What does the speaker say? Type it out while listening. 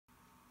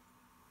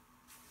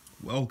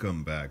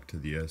Welcome back to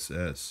the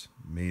SS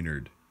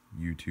Maynerd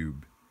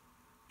YouTube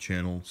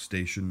channel,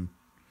 station,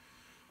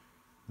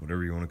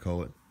 whatever you want to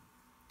call it.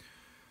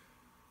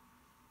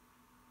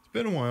 It's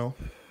been a while,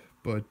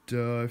 but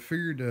I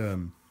figured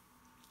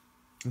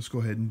let's go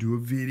ahead and do a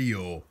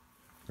video,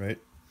 right?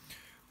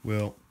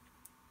 Well,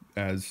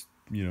 as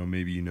you know,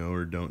 maybe you know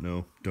or don't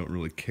know, don't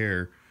really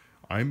care.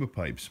 I'm a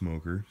pipe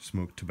smoker,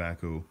 smoke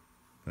tobacco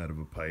out of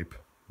a pipe,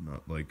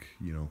 not like,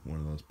 you know, one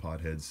of those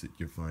potheads that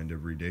you find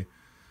every day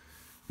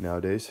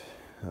nowadays.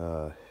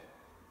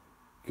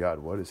 God,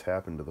 what has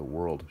happened to the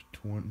world?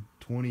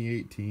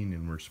 2018,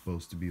 and we're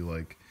supposed to be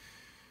like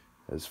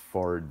as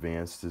far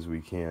advanced as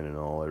we can, and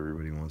all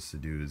everybody wants to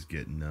do is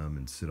get numb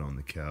and sit on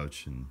the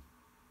couch and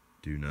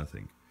do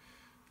nothing.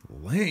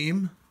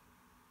 Lame.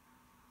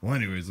 Well,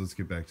 anyways, let's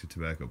get back to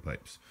tobacco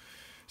pipes.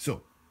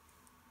 So,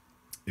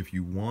 if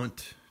you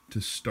want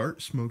to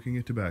start smoking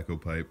a tobacco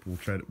pipe, we'll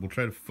try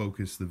to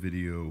focus the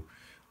video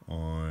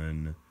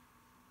on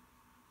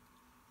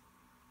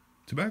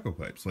tobacco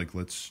pipes. Like,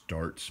 let's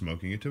start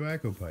smoking a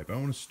tobacco pipe. I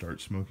want to start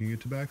smoking a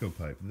tobacco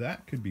pipe.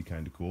 That could be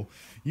kind of cool.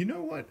 You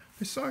know what?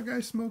 I saw a guy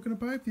smoking a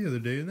pipe the other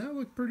day, and that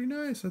looked pretty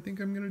nice. I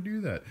think I'm going to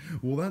do that.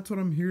 Well, that's what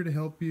I'm here to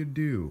help you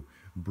do.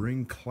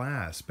 Bring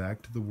class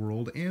back to the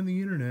world and the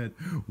internet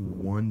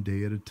one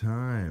day at a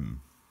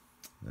time.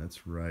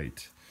 That's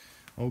right.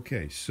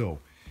 Okay, so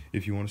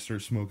if you want to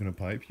start smoking a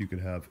pipe, you could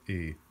have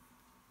a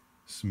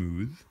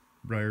smooth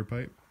briar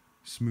pipe.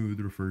 Smooth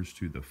refers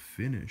to the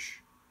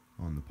finish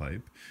on the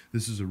pipe.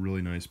 This is a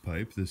really nice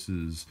pipe. This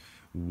is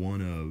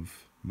one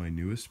of my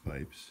newest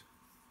pipes,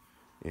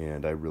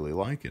 and I really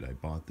like it. I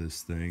bought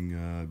this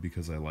thing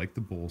because I like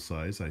the bowl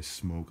size. I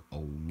smoke a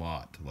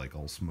lot. Like,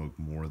 I'll smoke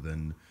more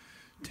than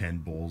 10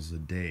 bowls a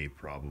day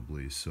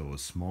probably. So a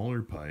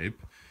smaller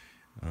pipe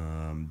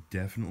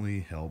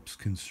definitely helps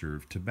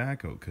conserve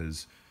tobacco,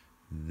 because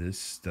this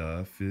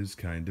stuff is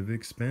kind of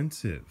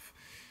expensive.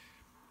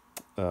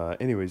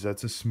 Anyways,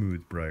 that's a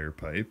smooth briar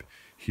pipe.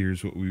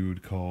 Here's what we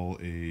would call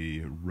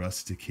a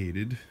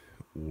rusticated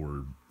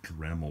or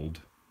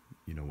dremeled,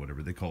 you know,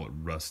 whatever they call it,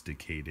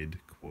 rusticated,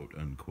 quote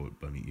unquote,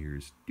 bunny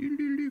ears.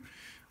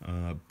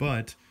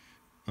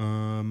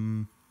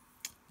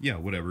 Yeah,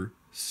 whatever.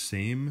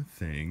 Same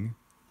thing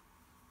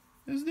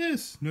as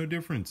this. No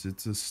difference.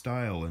 It's a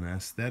style, an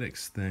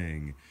aesthetics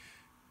thing.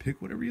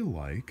 Pick whatever you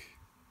like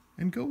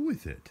and go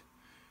with it.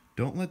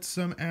 Don't let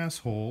some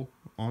asshole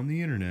on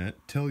the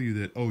internet tell you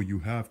that, oh, you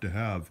have to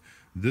have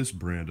this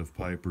brand of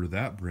pipe or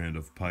that brand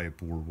of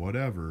pipe or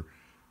whatever.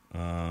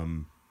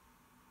 You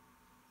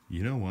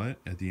know what?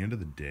 At the end of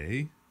the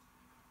day,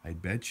 I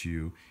bet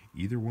you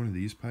either one of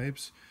these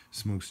pipes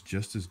smokes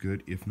just as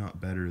good, if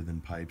not better,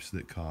 than pipes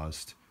that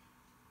cost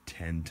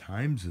 10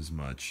 times as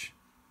much.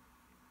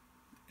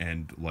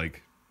 And,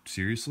 like,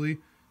 seriously,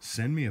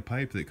 send me a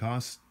pipe that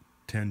costs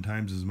 10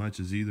 times as much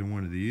as either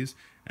one of these,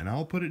 and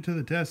I'll put it to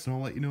the test, and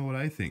I'll let you know what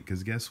I think.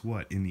 Because guess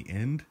what? In the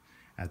end,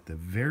 at the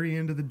very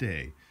end of the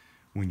day,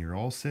 when you're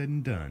all said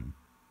and done,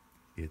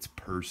 it's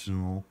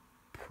personal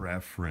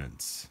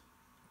preference.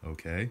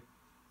 Okay?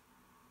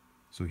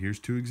 So here's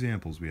two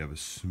examples. We have a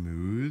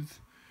smooth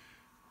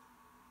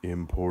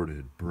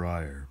imported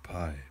briar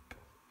pipe.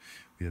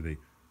 We have a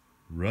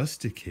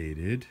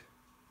rusticated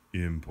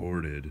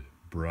imported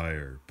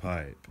briar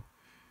pipe.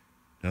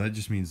 Now, that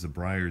just means the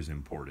briar is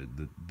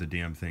imported. The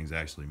damn thing's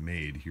actually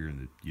made here in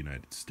the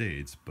United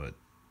States, but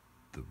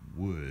the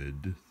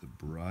wood, the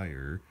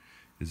briar,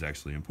 is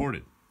actually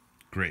imported.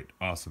 Great.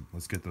 Awesome.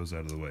 Let's get those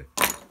out of the way.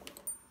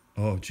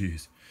 Oh,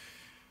 geez.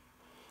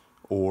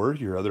 Or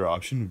your other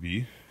option would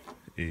be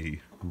a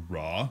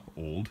raw,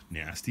 old,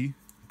 nasty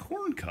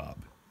corn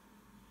cob.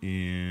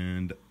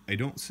 And I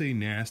don't say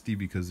nasty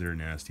because they're a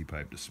nasty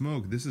pipe to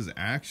smoke. This is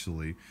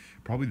actually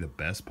probably the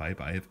best pipe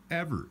I have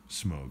ever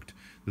smoked.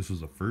 This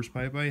was the first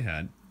pipe I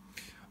had.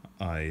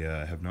 I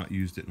have not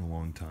used it in a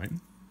long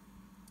time.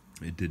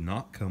 It did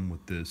not come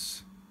with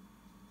this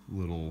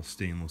little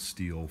stainless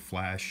steel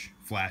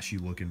flashy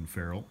looking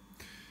ferrule.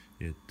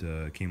 It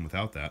came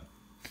without that.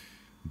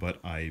 But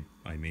I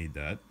made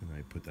that, and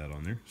I put that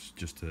on there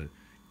just to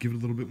give it a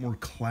little bit more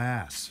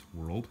class,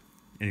 world.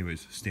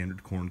 Anyways,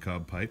 standard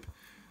corncob pipe.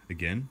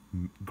 Again,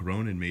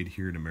 grown and made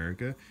here in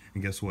America.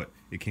 And guess what?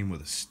 It came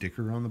with a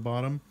sticker on the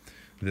bottom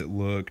that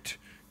looked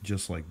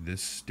just like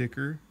this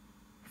sticker,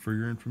 for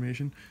your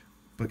information.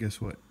 But guess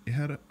what? It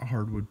had a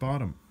hardwood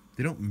bottom.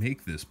 They don't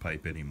make this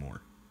pipe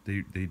anymore.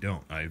 They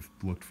don't. I've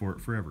looked for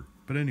it forever.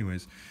 But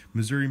anyways,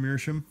 Missouri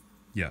Meerschaum,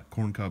 yeah,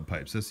 corncob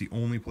pipes. That's the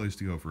only place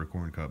to go for a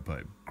corncob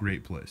pipe.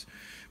 Great place.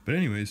 But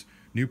anyways,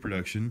 new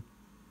production.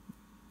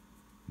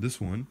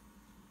 This one,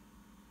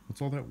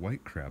 what's all that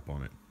white crap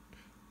on it?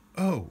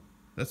 Oh,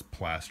 that's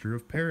plaster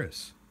of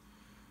Paris.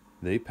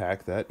 They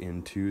pack that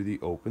into the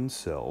open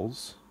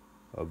cells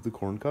of the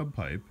corncob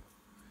pipe,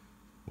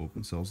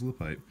 open cells of the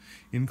pipe,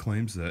 and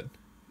claims that,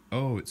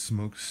 oh, it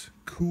smokes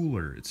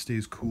cooler. It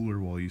stays cooler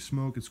while you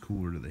smoke. It's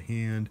cooler to the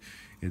hand.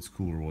 It's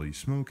cooler while you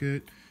smoke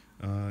it.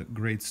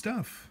 Great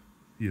stuff.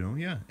 You know,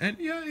 yeah. And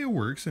yeah, it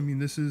works. I mean,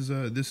 this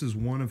is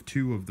one of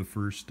two of the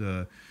first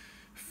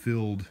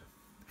filled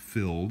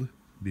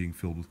being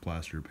filled with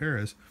plaster of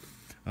Paris,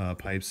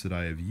 pipes that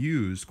I have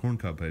used,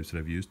 corncob pipes that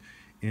I've used,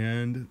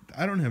 and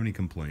I don't have any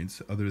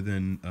complaints other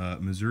than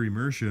Missouri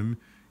Meerschaum,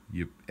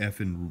 you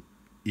effing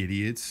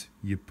idiots,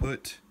 you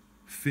put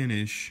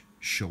finish,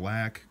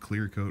 shellac,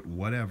 clear coat,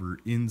 whatever,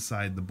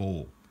 inside the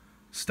bowl.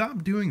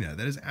 Stop doing that.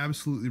 That is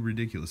absolutely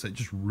ridiculous. That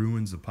just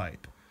ruins the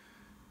pipe.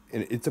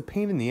 And it's a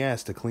pain in the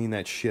ass to clean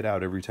that shit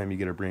out every time you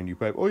get a brand new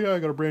pipe. Oh yeah, I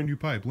got a brand new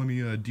pipe. Let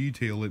me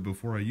detail it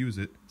before I use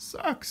it.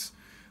 Sucks.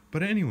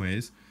 But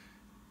anyways,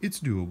 it's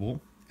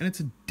doable, and it's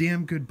a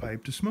damn good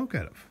pipe to smoke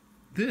out of.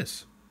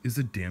 This is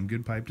a damn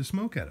good pipe to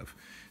smoke out of.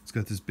 It's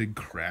got this big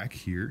crack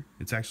here.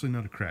 It's actually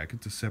not a crack,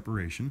 it's a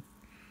separation.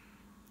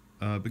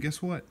 But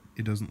guess what?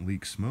 It doesn't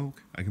leak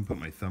smoke. I can put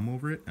my thumb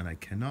over it, and I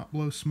cannot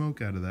blow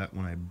smoke out of that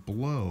when I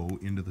blow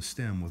into the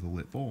stem with a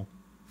lit bowl.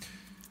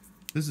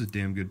 This is a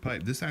damn good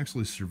pipe. This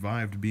actually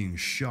survived being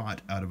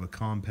shot out of a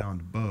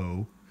compound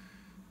bow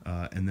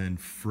and then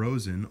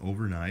frozen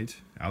overnight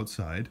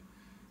outside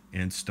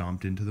and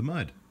stomped into the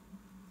mud.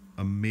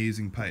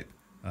 Amazing pipe.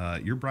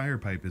 Your briar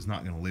pipe is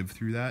not going to live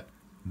through that.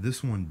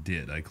 This one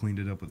did. I cleaned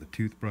it up with a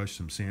toothbrush,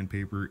 some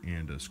sandpaper,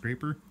 and a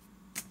scraper.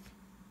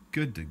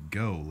 Good to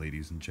go,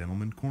 ladies and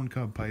gentlemen.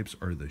 Corncob pipes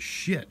are the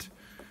shit.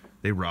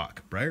 They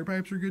rock. Briar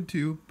pipes are good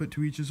too, but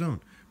to each his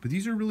own. But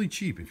these are really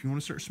cheap. If you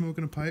want to start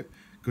smoking a pipe,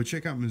 go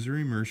check out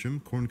Missouri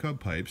Meerschaum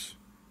corncob pipes.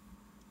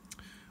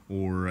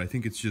 Or I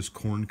think it's just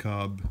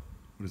corncob,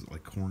 what is it,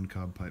 like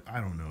corncob pipe? I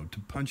don't know. To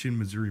punch in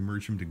Missouri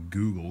Meerschaum to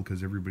Google,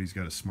 because everybody's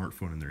got a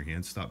smartphone in their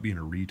hands. Stop being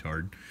a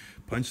retard.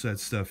 Punch that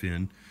stuff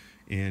in,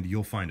 and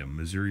you'll find them.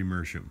 Missouri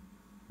Meerschaum,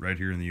 right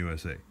here in the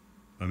USA.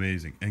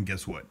 Amazing. And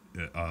guess what?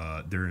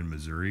 They're in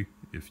Missouri,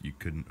 if you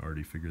couldn't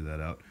already figure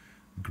that out.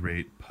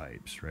 Great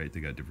pipes, right?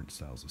 They got different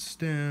styles of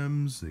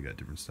stems. They got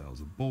different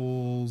styles of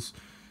bowls.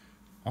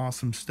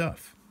 Awesome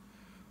stuff.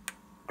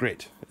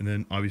 Great. And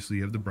then obviously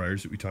you have the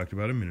briars that we talked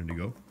about a minute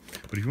ago.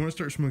 But if you want to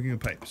start smoking a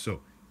pipe, so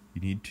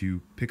you need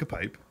to pick a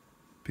pipe,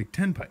 pick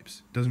 10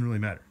 pipes. Doesn't really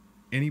matter.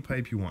 Any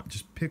pipe you want.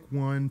 Just pick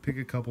one, pick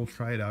a couple,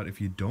 try it out.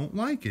 If you don't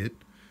like it,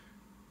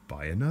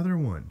 buy another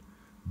one.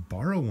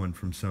 Borrow one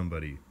from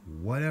somebody.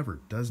 Whatever.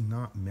 Does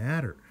not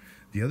matter.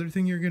 The other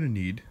thing you're going to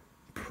need,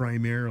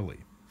 primarily,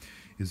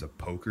 is a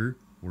poker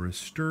or a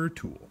stir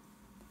tool.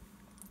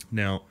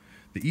 Now,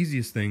 the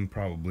easiest thing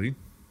probably,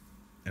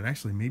 and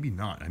actually maybe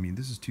not, I mean,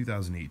 this is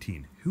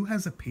 2018. Who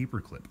has a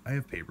paper clip? I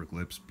have paper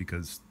clips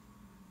because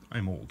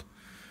I'm old.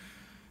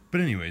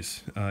 But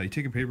anyways, you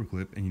take a paper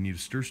clip and you need a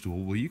stir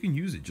stool. Well, you can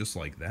use it just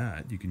like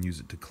that. You can use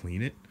it to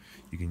clean it.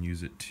 You can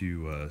use it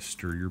to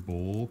stir your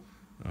bowl,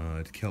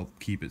 to help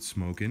keep it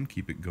smoking,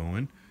 keep it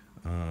going.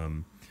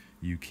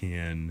 You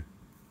can,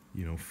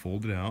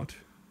 fold it out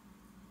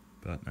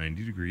about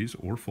 90 degrees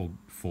or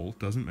full,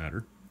 doesn't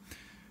matter.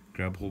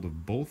 Grab hold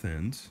of both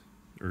ends,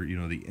 or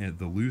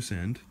the loose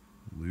end,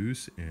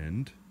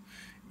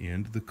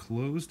 and the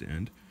closed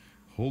end.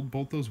 Hold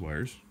both those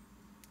wires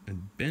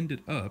and bend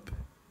it up.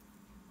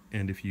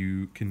 And if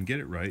you can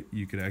get it right,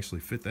 you could actually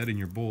fit that in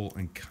your bowl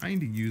and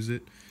kind of use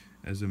it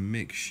as a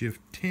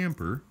makeshift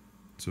tamper.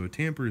 So a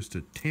tamper is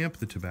to tamp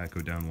the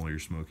tobacco down while you're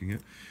smoking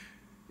it.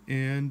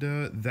 And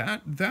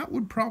that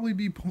would probably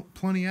be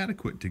plenty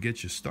adequate to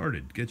get you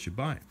started, get you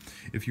by.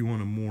 If you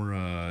want a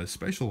more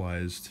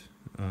specialized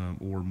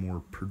or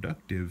more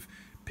productive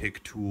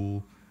pick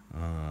tool,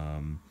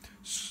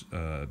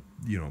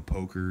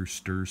 poker,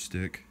 stir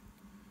stick,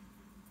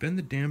 bend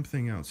the damn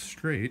thing out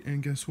straight,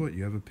 and guess what?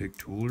 You have a pick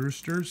tool or a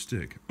stir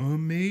stick.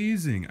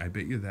 Amazing! I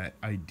bet you that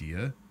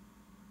idea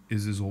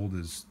is as old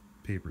as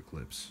paper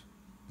clips.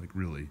 Like,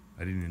 really,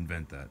 I didn't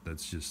invent that.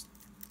 That's just,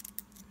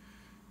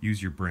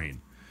 use your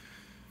brain.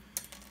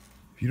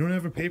 If you don't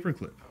have a paper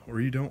clip,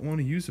 or you don't want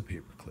to use a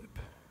paper clip,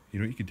 you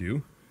know what you could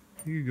do?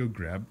 You could go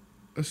grab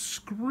a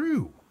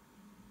screw,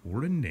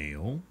 or a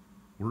nail,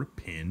 or a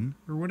pin,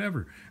 or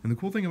whatever. And the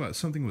cool thing about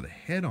something with a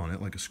head on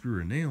it, like a screw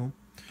or a nail,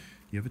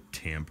 you have a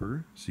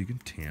tamper, so you can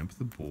tamp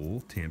the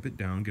bowl, tamp it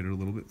down, get it a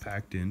little bit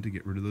packed in to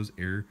get rid of those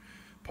air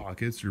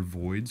pockets or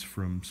voids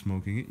from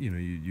smoking it.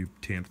 You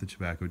tamp the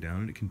tobacco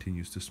down and it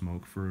continues to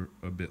smoke for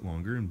a bit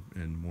longer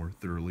and more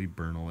thoroughly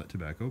burn all that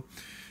tobacco.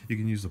 You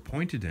can use the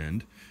pointed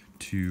end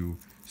to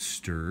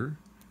stir,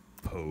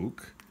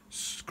 poke,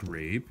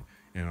 scrape,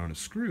 and on a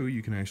screw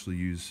you can actually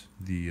use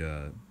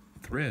the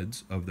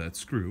threads of that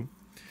screw,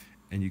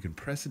 and you can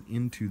press it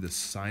into the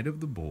side of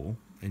the bowl,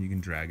 and you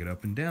can drag it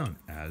up and down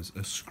as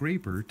a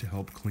scraper to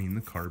help clean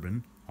the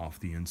carbon off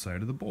the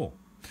inside of the bowl.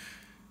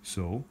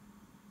 So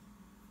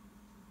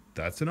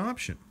that's an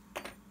option.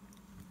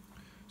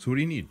 So what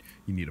do you need?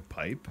 You need a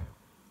pipe.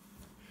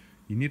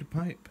 You need a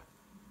pipe.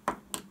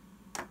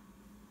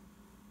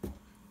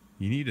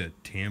 You need a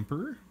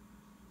tamper.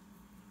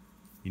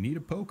 You need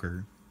a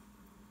poker.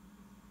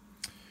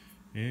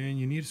 And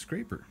you need a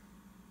scraper.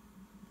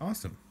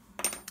 Awesome.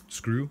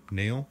 Screw,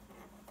 nail,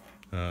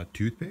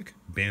 toothpick,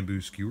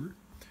 bamboo skewer.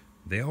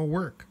 They all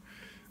work.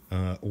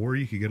 Or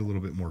you could get a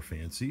little bit more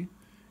fancy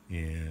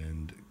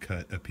and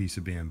cut a piece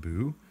of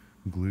bamboo,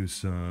 glue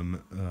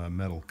some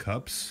metal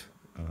cups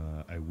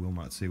I will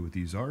not say what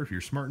these are. If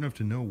you're smart enough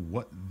to know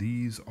what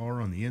these are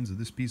on the ends of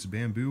this piece of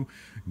bamboo,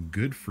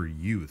 good for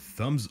you.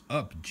 Thumbs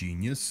up,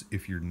 genius.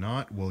 If you're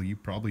not, well, you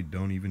probably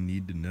don't even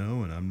need to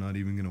know, and I'm not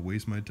even going to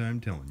waste my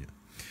time telling you.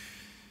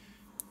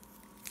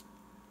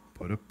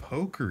 Put a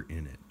poker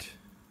in it.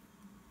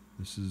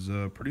 This is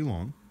pretty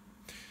long.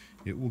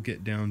 It will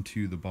get down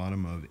to the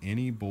bottom of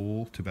any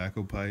bowl,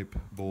 tobacco pipe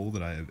bowl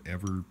that I have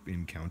ever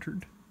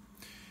encountered.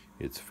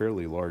 It's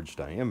fairly large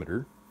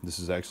diameter. This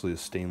is actually a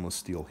stainless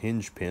steel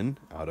hinge pin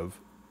out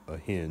of a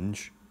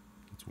hinge.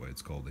 That's why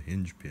it's called a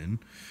hinge pin.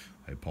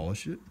 I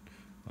polish it.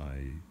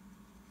 I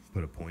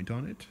put a point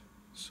on it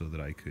so that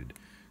I could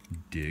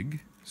dig,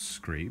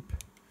 scrape,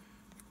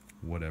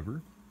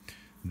 whatever.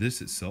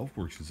 This itself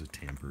works as a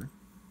tamper.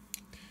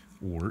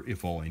 Or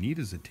if all I need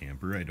is a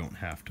tamper, I don't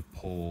have to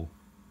pull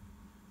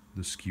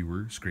the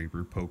skewer,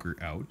 scraper, poker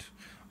out.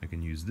 I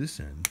can use this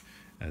end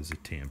as a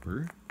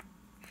tamper.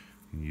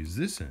 I can use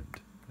this end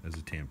as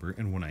a tamper.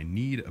 And when I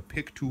need a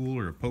pick tool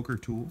or a poker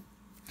tool,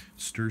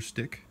 stir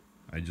stick,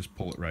 I just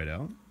pull it right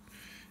out.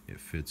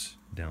 It fits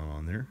down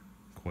on there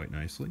quite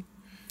nicely.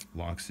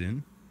 Locks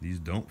in. These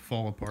don't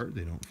fall apart.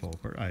 They don't fall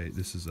apart.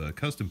 This is a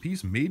custom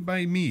piece made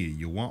by me.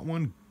 You want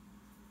one?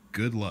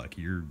 Good luck.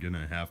 You're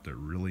gonna have to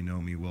really know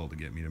me well to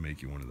get me to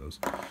make you one of those.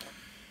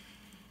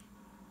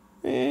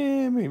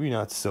 Maybe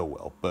not so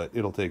well, but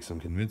it'll take some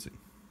convincing.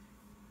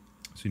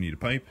 So you need a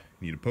pipe,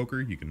 you need a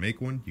poker, you can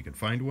make one, you can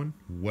find one,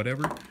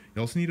 whatever.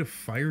 You also need a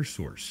fire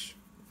source.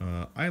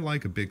 I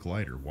like a Bic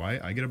lighter. Why?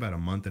 I get about a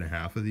month and a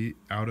half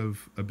out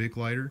of a Bic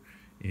lighter,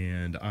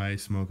 and I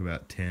smoke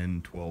about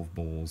 10, 12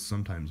 bowls,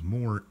 sometimes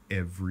more,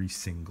 every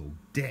single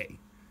day.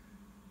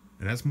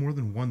 And that's more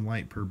than one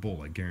light per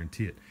bowl, I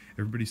guarantee it.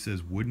 Everybody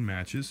says wooden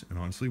matches, and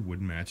honestly,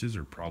 wooden matches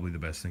are probably the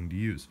best thing to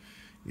use.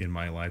 In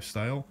my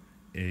lifestyle,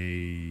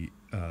 a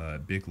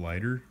Bic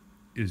lighter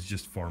is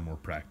just far more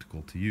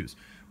practical to use.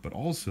 But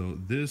also,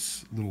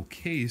 this little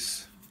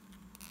case,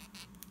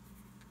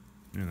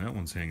 and that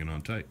one's hanging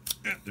on tight.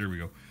 There we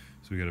go.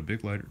 So we got a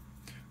Bic lighter.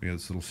 We got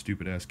this little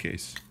stupid-ass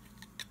case.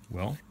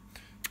 Well,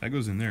 that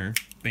goes in there.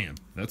 Bam,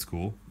 that's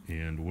cool.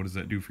 And what does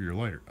that do for your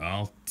lighter?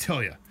 I'll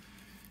tell you.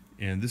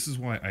 And this is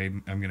why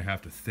I'm going to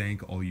have to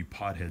thank all you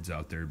potheads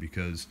out there,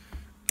 because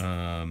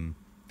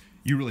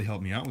you really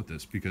helped me out with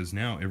this, because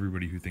now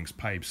everybody who thinks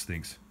pipes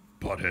thinks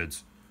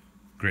potheads.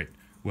 Great.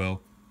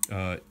 Well,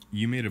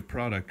 you made a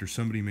product, or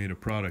somebody made a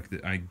product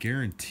that I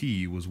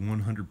guarantee was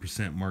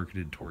 100%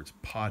 marketed towards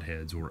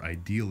potheads, or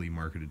ideally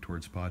marketed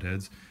towards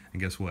potheads.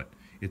 And guess what?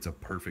 It's a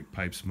perfect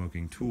pipe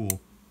smoking tool.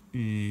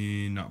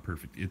 Not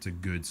perfect. It's a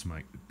good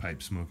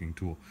pipe smoking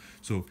tool.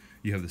 So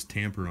you have this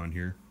tamper on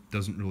here.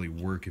 Doesn't really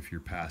work if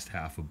you're past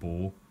half a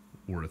bowl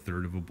or a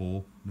third of a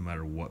bowl, no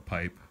matter what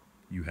pipe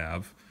you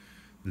have.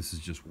 This is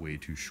just way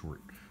too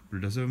short. But it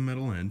does have a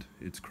metal end.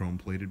 It's chrome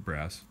plated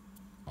brass.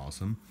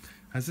 Awesome.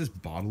 Has this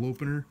bottle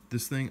opener.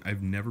 This thing,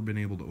 I've never been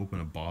able to open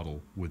a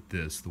bottle with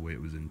this the way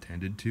it was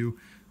intended to.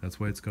 That's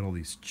why it's got all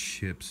these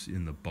chips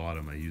in the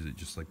bottom. I use it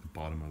just like the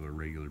bottom of a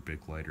regular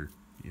Bic lighter,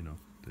 you know,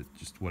 that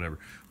just whatever.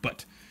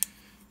 But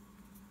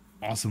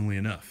awesomely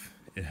enough,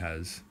 it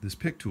has this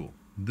pick tool.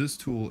 This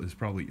tool is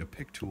probably, a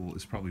pick tool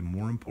is probably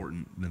more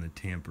important than a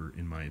tamper,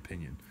 in my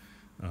opinion,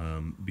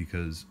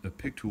 because a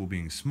pick tool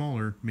being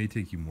smaller may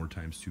take you more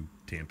times to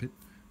tamp it,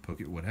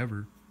 poke it,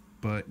 whatever,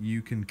 but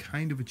you can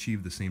kind of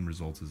achieve the same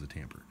results as a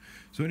tamper.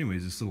 So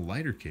anyways, this little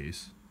lighter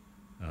case,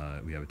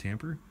 we have a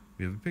tamper,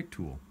 we have a pick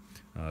tool.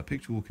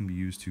 Pick tool can be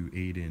used to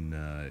aid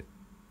in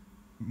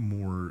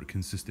more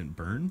consistent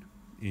burn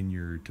in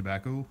your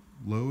tobacco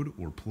load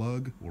or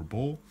plug or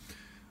bowl.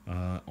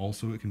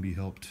 Also, it can be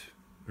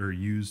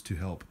used to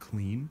help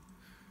clean.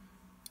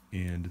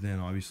 And then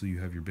obviously you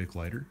have your Bic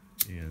lighter,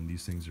 and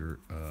these things are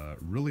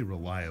really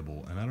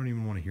reliable. And I don't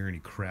even want to hear any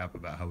crap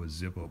about how a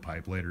Zippo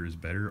pipe lighter is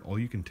better. All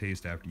you can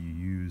taste after you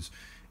use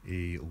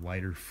a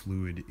lighter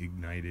fluid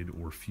ignited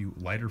or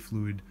lighter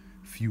fluid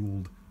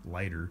fueled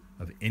lighter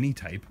of any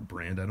type,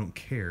 brand, I don't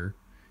care,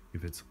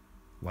 if it's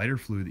lighter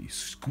fluid that you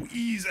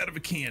squeeze out of a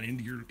can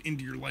into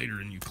your lighter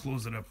and you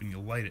close it up and you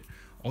light it,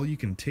 all you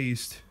can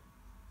taste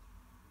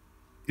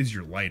is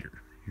your lighter.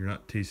 You're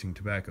not tasting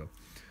tobacco.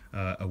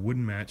 A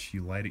wooden match,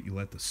 you light it, you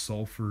let the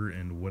sulfur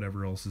and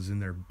whatever else is in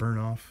there burn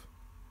off.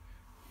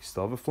 You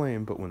still have a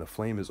flame, but when the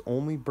flame is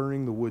only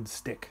burning the wood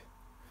stick,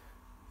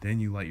 then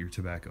you light your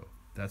tobacco.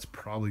 That's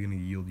probably going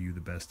to yield you the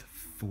best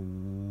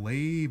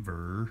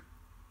flavor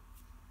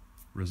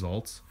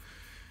results,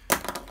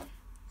 and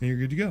you're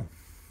good to go.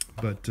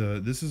 But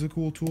this is a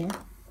cool tool.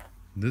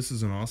 This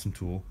is an awesome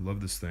tool.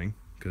 Love this thing.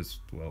 Because,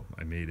 well,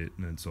 I made it,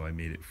 and so I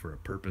made it for a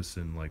purpose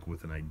and like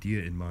with an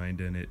idea in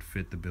mind, and it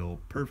fit the bill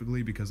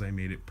perfectly because I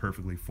made it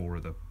perfectly for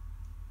the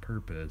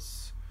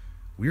purpose.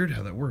 Weird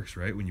how that works,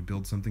 right? When you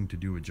build something to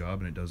do a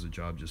job and it does a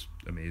job just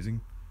amazing.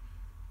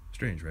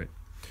 Strange, right?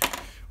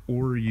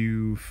 Or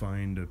you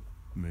find a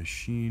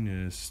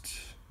machinist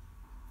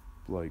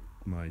like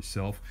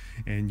myself,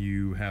 and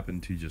you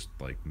happen to just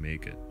like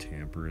make a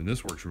tamper, and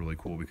this works really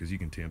cool because you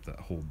can tamp that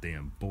whole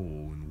damn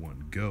bowl in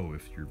one go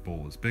if your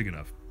bowl is big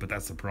enough. But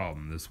that's the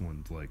problem. This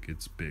one's like,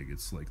 it's big.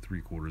 It's like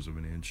 3/4 of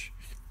an inch,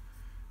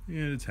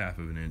 and it's 1/2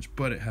 of an inch,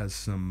 but it has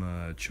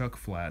some chuck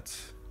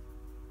flats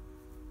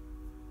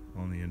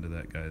on the end of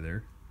that guy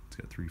there. It's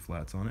got 3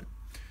 flats on it,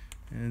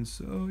 and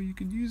so you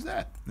can use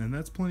that, and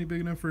that's plenty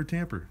big enough for a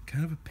tamper.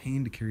 Kind of a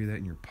pain to carry that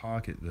in your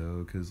pocket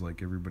though, because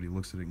like everybody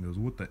looks at it and goes,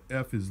 what the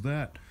F is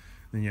that?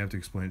 Then you have to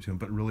explain it to them.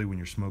 But really, when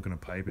you're smoking a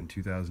pipe in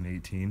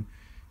 2018,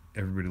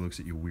 everybody looks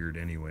at you weird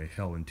anyway.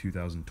 Hell, in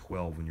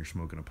 2012, when you're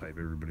smoking a pipe,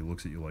 everybody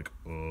looks at you like,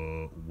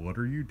 what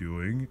are you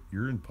doing?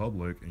 You're in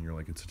public. And you're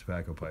like, it's a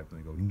tobacco pipe. And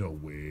they go, no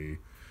way.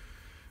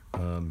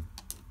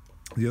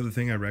 The other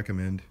thing I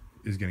recommend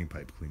is getting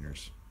pipe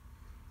cleaners.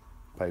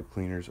 Pipe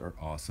cleaners are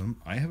awesome.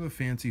 I have a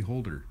fancy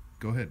holder.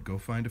 Go ahead, go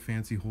find a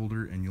fancy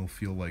holder, and you'll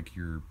feel like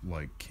you're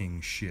like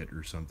king shit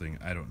or something.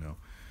 I don't know.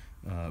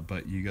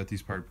 But you got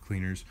these pipe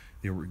cleaners.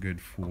 They were good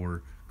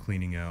for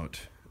cleaning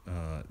out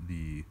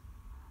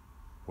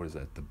what is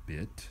that? The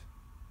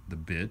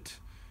bit,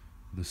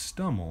 the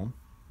stummel,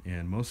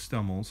 and most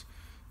stummels,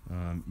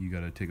 you got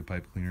to take a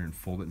pipe cleaner and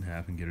fold it in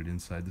half and get it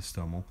inside the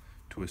stummel,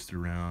 twist it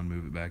around,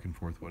 move it back and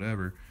forth,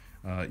 whatever.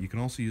 You can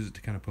also use it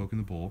to kind of poke in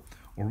the bowl,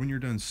 or when you're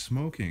done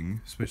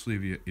smoking,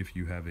 especially if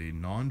you have a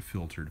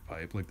non-filtered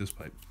pipe, like this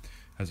pipe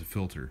has a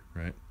filter,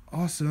 right?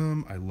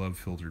 Awesome. I love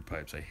filtered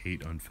pipes. I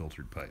hate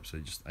unfiltered pipes.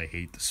 I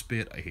hate the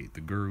spit. I hate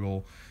the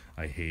gurgle.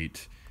 I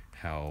hate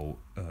how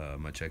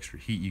much extra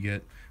heat you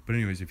get. But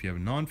anyways, if you have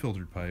a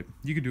non-filtered pipe,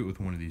 you could do it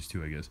with one of these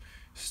two, I guess.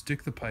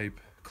 Stick the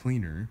pipe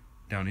cleaner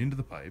down into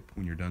the pipe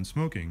when you're done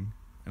smoking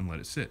and let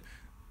it sit.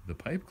 The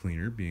pipe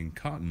cleaner, being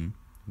cotton,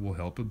 will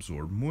help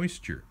absorb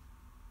moisture.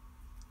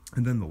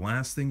 And then the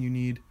last thing you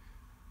need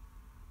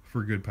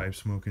for good pipe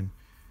smoking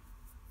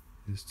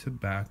is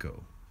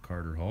tobacco.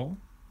 Carter Hall,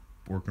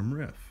 Borkum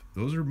Riff.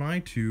 Those are my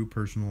 2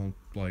 personal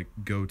like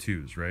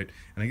go-tos, right?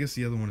 And I guess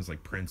the other one is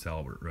like Prince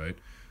Albert, right?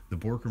 The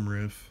Borkum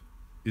Riff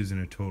is in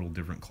a total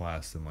different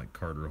class than like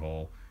Carter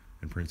Hall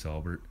and Prince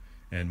Albert.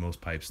 And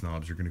most pipe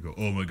snobs are going to go,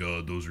 oh my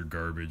God, those are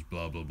garbage,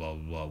 blah, blah, blah,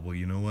 blah, blah. Well,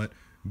 you know what?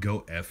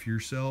 Go F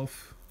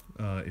yourself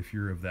if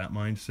you're of that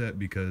mindset,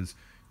 because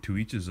to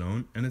each his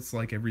own. And it's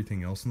like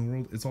everything else in the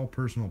world. It's all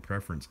personal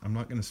preference. I'm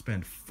not going to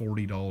spend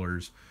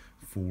 $40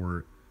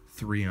 for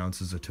 3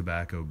 ounces of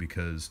tobacco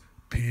because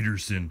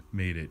Peterson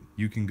made it.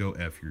 You can go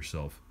F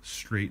yourself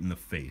straight in the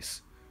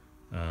face.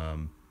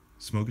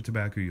 Smoke a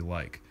tobacco you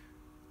like.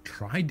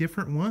 Try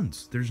different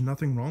ones. There's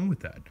nothing wrong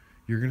with that.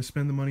 You're going to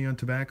spend the money on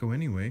tobacco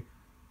anyway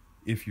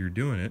if you're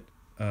doing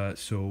it.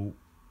 So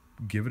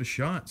give it a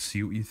shot.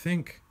 See what you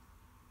think.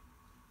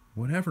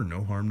 Whatever.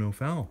 No harm, no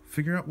foul.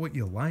 Figure out what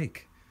you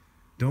like.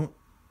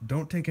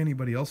 Don't take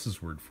anybody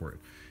else's word for it.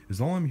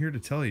 Is all I'm here to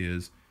tell you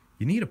is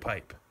you need a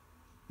pipe.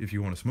 If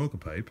you want to smoke a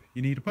pipe,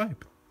 you need a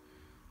pipe.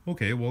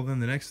 Okay, well then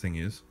the next thing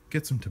is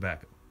get some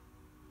tobacco.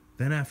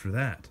 Then after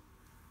that,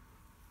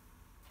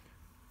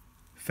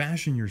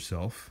 fashion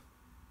yourself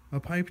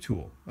a pipe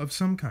tool of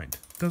some kind.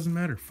 Doesn't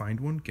matter. Find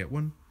one, get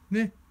one,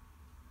 and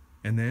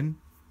then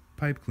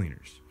pipe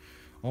cleaners.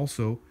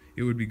 Also,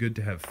 it would be good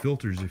to have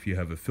filters if you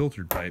have a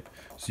filtered pipe,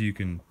 so you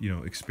can,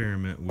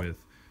 experiment with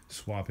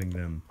swapping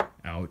them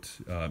out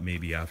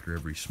maybe after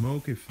every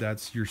smoke if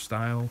that's your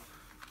style.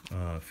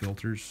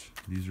 Filters.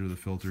 These are the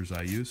filters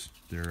I use.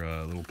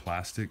 They're little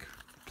plastic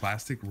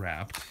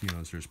wrapped.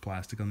 So there's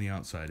plastic on the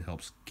outside. It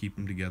helps keep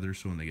them together,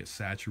 so when they get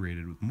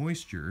saturated with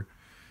moisture,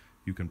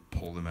 you can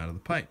pull them out of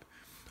the pipe.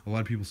 A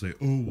lot of people say,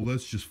 oh, well,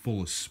 that's just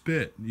full of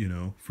spit,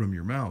 from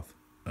your mouth.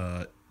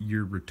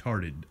 You're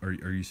retarded.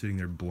 Are you sitting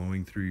there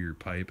blowing through your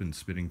pipe and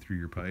spitting through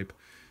your pipe?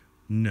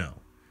 No.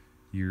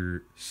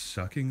 You're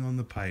sucking on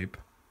the pipe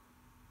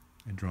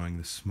and drawing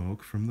the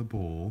smoke from the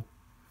bowl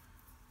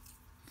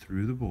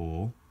through the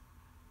bowl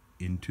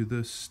into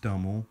the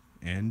stummel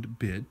and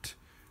bit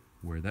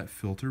where that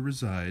filter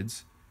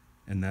resides,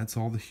 and that's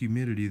all the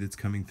humidity that's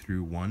coming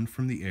through, 1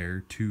 from the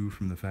air, 2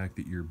 from the fact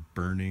that you're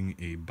burning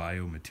a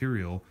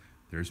biomaterial.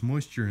 There's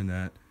moisture in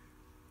that.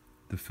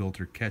 The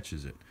filter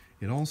catches it.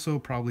 It also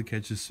probably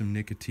catches some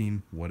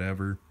nicotine,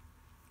 whatever,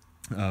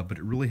 but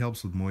it really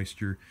helps with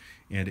moisture,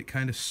 and it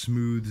kind of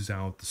smooths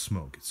out the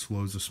smoke. It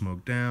slows the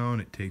smoke down.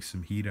 It takes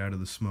some heat out of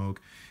the smoke.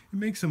 It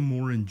makes a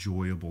more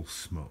enjoyable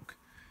smoke.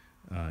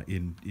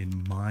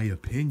 In my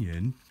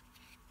opinion.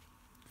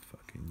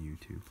 Fucking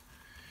YouTube.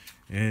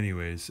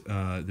 Anyways,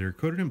 they're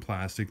coated in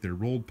plastic. They're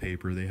rolled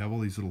paper. They have all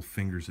these little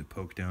fingers that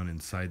poke down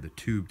inside the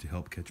tube to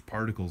help catch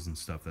particles and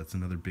stuff. That's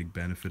another big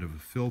benefit of a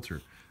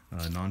filter.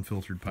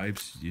 Non-filtered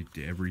pipes,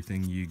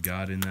 everything you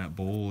got in that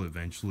bowl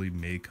eventually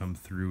may come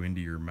through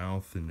into your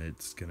mouth, and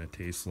it's going to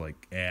taste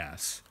like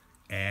ass.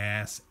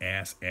 Ass.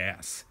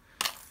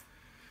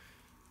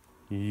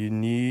 You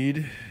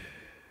need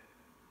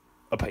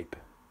a pipe.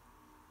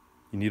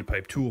 You need a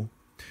pipe tool.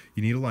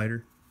 You need a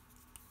lighter.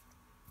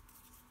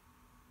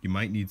 You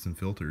might need some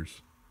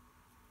filters.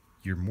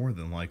 You're more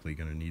than likely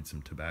going to need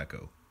some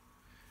tobacco.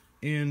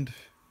 And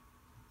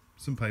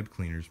some pipe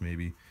cleaners,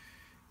 maybe.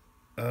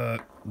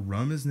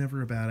 Rum is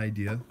never a bad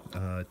idea.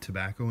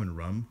 Tobacco and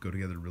rum go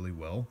together really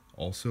well.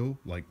 Also,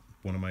 like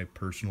one of my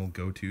personal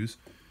go-tos,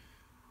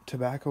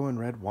 tobacco and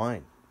red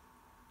wine.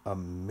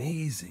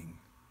 Amazing.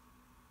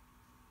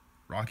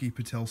 Rocky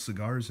Patel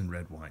cigars and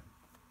red wine.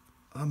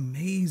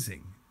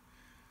 Amazing.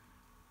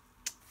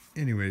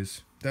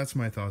 Anyways, that's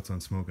my thoughts on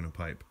smoking a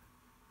pipe.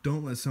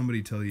 Don't let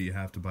somebody tell you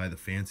have to buy the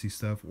fancy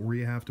stuff or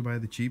you have to buy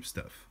the cheap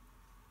stuff.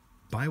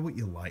 Buy what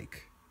you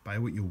like. Buy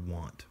what you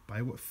want.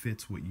 Buy what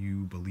fits what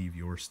you believe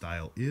your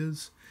style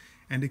is,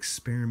 and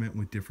experiment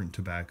with different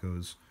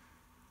tobaccos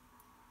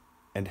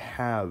and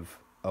have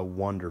a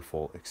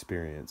wonderful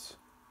experience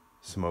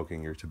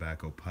smoking your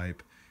tobacco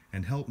pipe,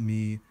 and help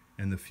me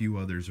and the few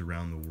others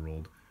around the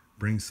world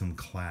bring some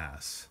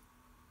class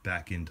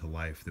back into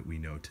life that we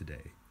know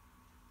today.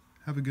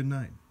 Have a good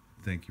night.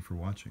 Thank you for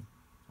watching.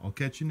 I'll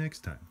catch you next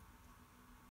time.